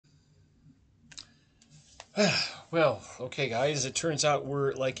Well, okay, guys. It turns out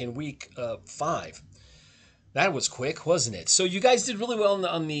we're like in week 5. That was quick, wasn't it? So you guys did really well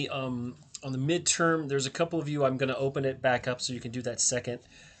on the midterm. There's a couple of you. I'm going to open it back up so you can do that second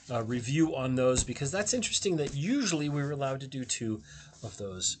review on those because that's interesting. That usually we were allowed to do 2 of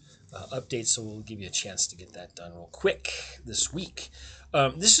those updates. So we'll give you a chance to get that done real quick this week.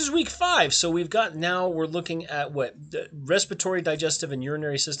 This is week 5, so we're looking at what the respiratory, digestive, and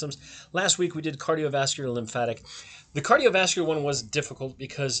urinary systems. Last week we did cardiovascular, lymphatic. The cardiovascular one was difficult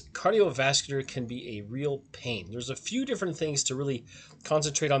because cardiovascular can be a real pain. There's a few different things to really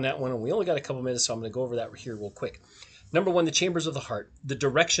concentrate on that one, and we only got a couple minutes, so I'm going to go over that here real quick. Number 1, the chambers of the heart, the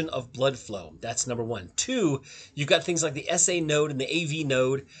direction of blood flow. That's number 1. 2, you've got things like the SA node and the AV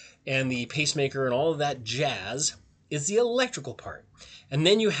node and the pacemaker and all of that jazz is the electrical part. And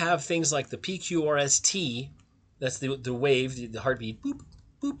then you have things like the PQRST, that's the wave, the heartbeat, boop,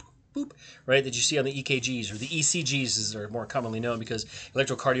 boop, boop, right, that you see on the EKGs, or the ECGs as they're more commonly known, because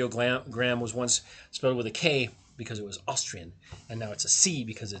electrocardiogram was once spelled with a K because it was Austrian, and now it's a C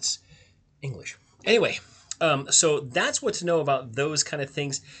because it's English. Anyway, so that's what to know about those kind of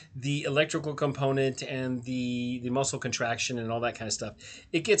things. The electrical component and the muscle contraction and all that kind of stuff.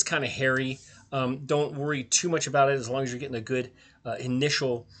 It gets kind of hairy. Don't worry too much about it as long as you're getting a good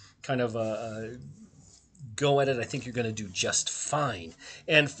initial kind of go at it. I think you're going to do just fine.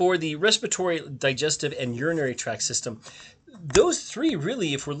 And for the respiratory, digestive, and urinary tract system, those 3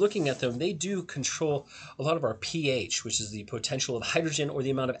 really, if we're looking at them, they do control a lot of our pH, which is the potential of hydrogen or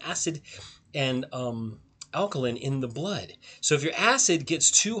the amount of acid and alkaline in the blood. So if your acid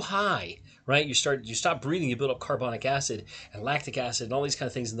gets too high, right, you stop breathing, you build up carbonic acid and lactic acid and all these kind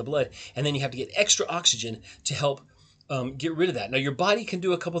of things in the blood, and then you have to get extra oxygen to help get rid of that. Now your body can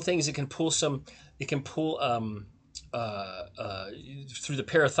do a couple things. It can pull through the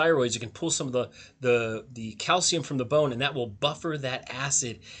parathyroids. You can pull some of the calcium from the bone, and that will buffer that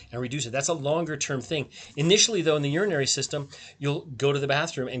acid and reduce it. That's a longer term thing. Initially, though, in the urinary system, you'll go to the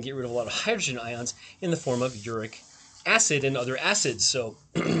bathroom and get rid of a lot of hydrogen ions in the form of uric acid and other acids. So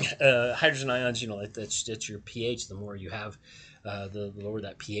hydrogen ions, that's your pH. The more you have, the lower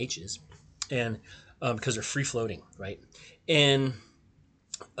that pH is, and because they're free floating, right? And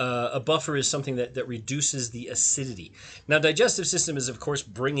a buffer is something that reduces the acidity. Now, digestive system is, of course,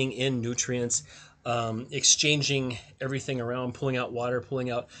 bringing in nutrients, exchanging everything around, pulling out water,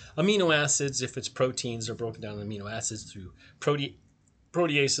 pulling out amino acids. If it's proteins, they're broken down in amino acids through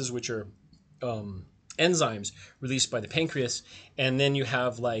proteases, which are enzymes released by the pancreas. And then you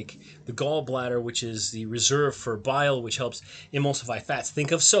have like the gallbladder, which is the reserve for bile, which helps emulsify fats.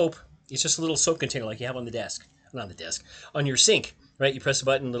 Think of soap. It's just a little soap container like you have on the desk, not on the desk, on your sink, right? You press a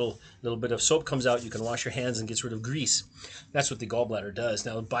button, little bit of soap comes out. You can wash your hands and gets rid of grease. That's what the gallbladder does.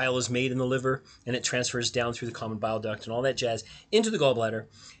 Now, bile is made in the liver, and it transfers down through the common bile duct and all that jazz into the gallbladder,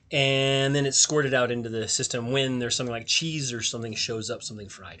 and then it's squirted out into the system when there's something like cheese or something shows up, something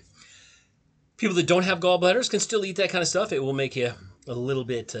fried. People that don't have gallbladders can still eat that kind of stuff. It will make you a little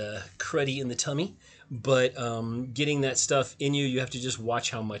bit cruddy in the tummy, but getting that stuff in you, you have to just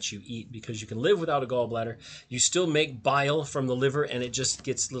watch how much you eat, because you can live without a gallbladder. You still make bile from the liver, and it just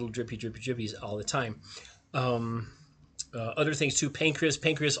gets little drippy drippies all the time. Other things too,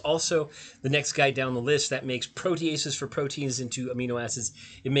 pancreas also the next guy down the list, that makes proteases for proteins into amino acids.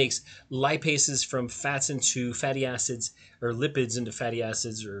 It makes lipases from fats into fatty acids, or lipids into fatty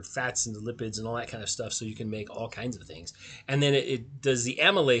acids, or fats into lipids, and all that kind of stuff, so you can make all kinds of things. And then it does the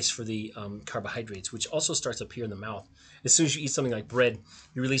amylase for the carbohydrates, which also starts up here in the mouth. As soon as you eat something like bread,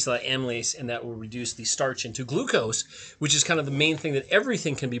 you release a lot of amylase, and that will reduce the starch into glucose, which is kind of the main thing that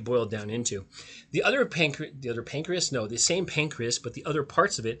everything can be boiled down into. The same pancreas, but the other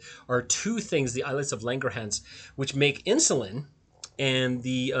parts of it are 2 things, the islets of Langerhans, which make insulin, and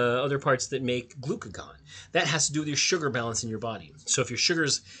the other parts that make glucagon. That has to do with your sugar balance in your body. So if your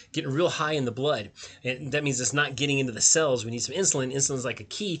sugar's getting real high in the blood, and that means it's not getting into the cells, we need some insulin. Insulin is like a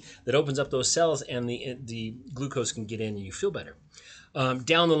key that opens up those cells, and the glucose can get in, and you feel better.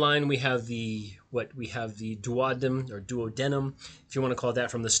 Down the line, we have the duodenum, or duodenum, if you want to call it that,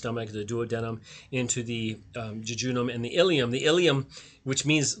 from the stomach, the duodenum, into the jejunum and the ileum. The ileum, which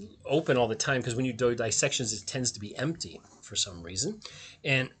means open all the time, because when you do dissections, it tends to be empty for some reason.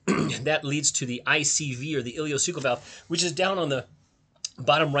 And that leads to the ICV, or the ileocecal valve, which is down on the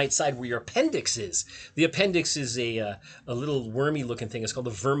bottom right side where your appendix is. The appendix is a little wormy looking thing. It's called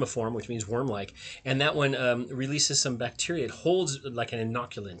the vermiform, which means worm-like, and that one releases some bacteria. It holds like an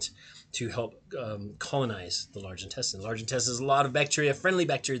inoculant to help colonize the large intestine. The large intestine is a lot of bacteria, friendly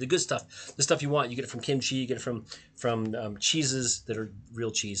bacteria, the good stuff, the stuff you want. You get it from kimchi, you get it from cheeses that are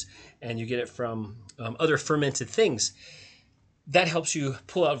real cheese, and you get it from other fermented things. That helps you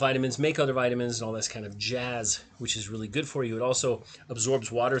pull out vitamins, make other vitamins, and all this kind of jazz, which is really good for you. It also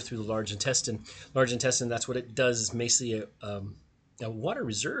absorbs water through the large intestine. Large intestine, that's what it does, is basically a water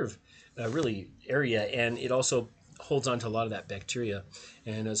reserve, really, area, and it also holds on to a lot of that bacteria.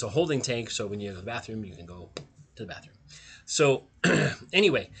 And it's a holding tank, so when you go to the bathroom, you can go to the bathroom. So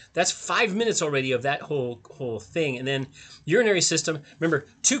anyway, that's 5 minutes already of that whole thing. And then urinary system, remember,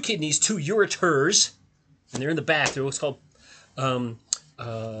 2 kidneys, 2 ureters, and they're in the back. They're what's called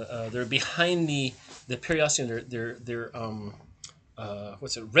they're behind the periosteum. They're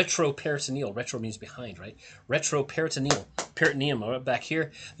what's it? Retroperitoneal. Retro means behind, right? Retroperitoneal. Peritoneum. Right back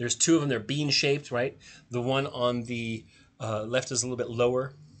here. There's 2 of them. They're bean shaped, right? The one on the left is a little bit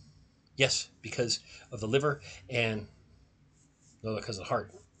lower. Yes, because of the liver, and no, because of the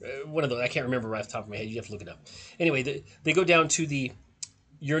heart. One of those. I can't remember right off the top of my head. You have to look it up. Anyway, they go down to the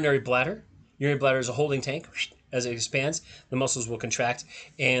urinary bladder. Urinary bladder is a holding tank. As it expands, the muscles will contract,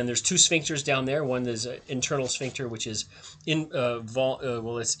 and there's 2 sphincters down there. One is an internal sphincter, which is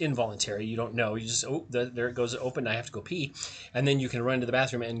it's involuntary. You don't know. You just there it goes open. I have to go pee, and then you can run to the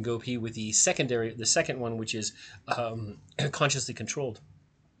bathroom and go pee with the second one, which is consciously controlled,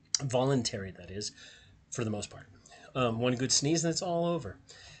 voluntary. That is, for the most part. One good sneeze and it's all over.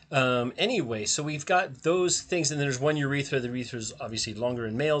 Anyway, so we've got those things, and then there's one urethra. The urethra is obviously longer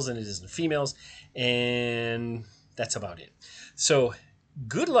in males than it is in females, and that's about it. So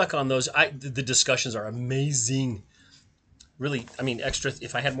good luck on those. The discussions are amazing. Really, I mean, extra.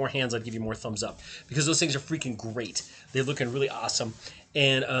 If I had more hands, I'd give you more thumbs up, because those things are freaking great. They're looking really awesome.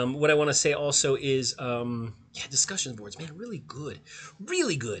 And what I want to say also is, discussion boards, man, really good,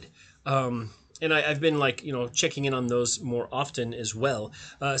 really good. And I've been checking in on those more often as well.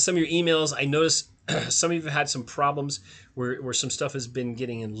 Some of your emails, I noticed some of you have had some problems where some stuff has been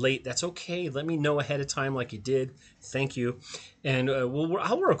getting in late. That's okay. Let me know ahead of time like you did. Thank you. And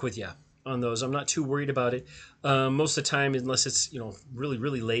I'll work with you on those. I'm not too worried about it. Most of the time, unless it's really,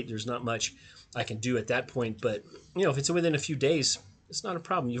 really late, there's not much I can do at that point. But if it's within a few days, it's not a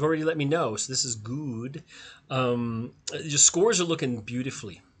problem. You've already let me know, so this is good. Your scores are looking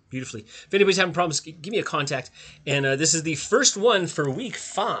beautifully. If anybody's having problems, give me a contact. And this is the first one for week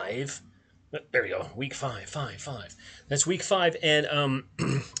 5. There we go. Week 5. That's week 5, and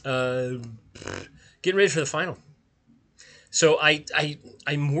getting ready for the final. So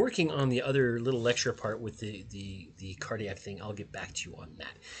I'm working on the other little lecture part with the cardiac thing. I'll get back to you on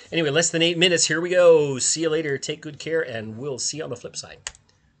that. Anyway, less than 8 minutes. Here we go. See you later. Take good care, and we'll see you on the flip side.